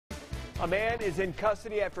A man is in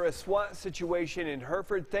custody after a SWAT situation in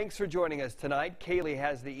Hereford. Thanks for joining us tonight. Kaylee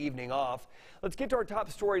has the evening off. Let's get to our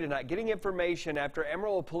top story tonight. Getting information after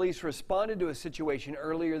Amarillo police responded to a situation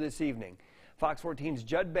earlier this evening. Fox 14's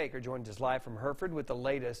Judd Baker joins us live from Hereford with the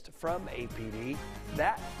latest from APD.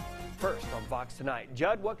 That first on Fox Tonight.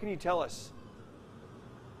 Judd, what can you tell us?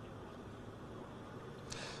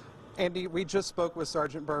 Andy, we just spoke with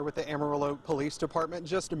Sergeant Burr with the Amarillo Police Department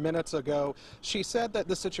just minutes ago. She said that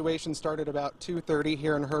the situation started about 2:30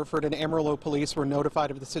 here in Hereford, and Amarillo police were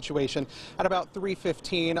notified of the situation at about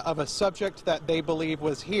 3:15 of a subject that they believe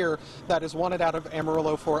was here that is wanted out of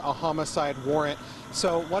Amarillo for a homicide warrant.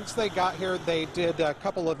 So once they got here, they did a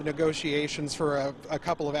couple of negotiations for a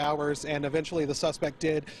couple of hours, and eventually the suspect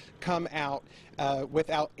did come out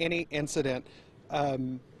without any incident.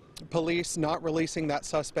 Police not releasing that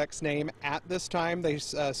suspect's name at this time.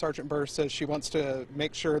 Sergeant Burr says she wants to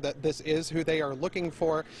make sure that this is who they are looking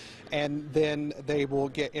for, and then they will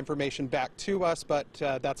get information back to us. But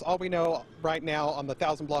that's all we know right now on the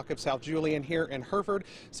 1000 block of South Julian here in Hereford.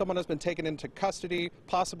 Someone has been taken into custody,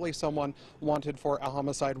 possibly someone wanted for a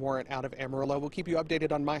homicide warrant out of Amarillo. We'll keep you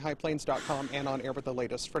updated on myhighplains.com and on air with the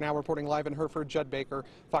latest. For now, reporting live in Hereford, Judd Baker,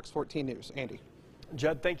 Fox 14 News. Andy.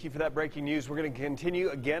 Judd, thank you for that breaking news. We're going to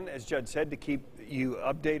continue, again, as Judd said, to keep you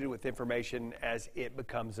updated with information as it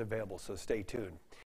becomes available, so stay tuned.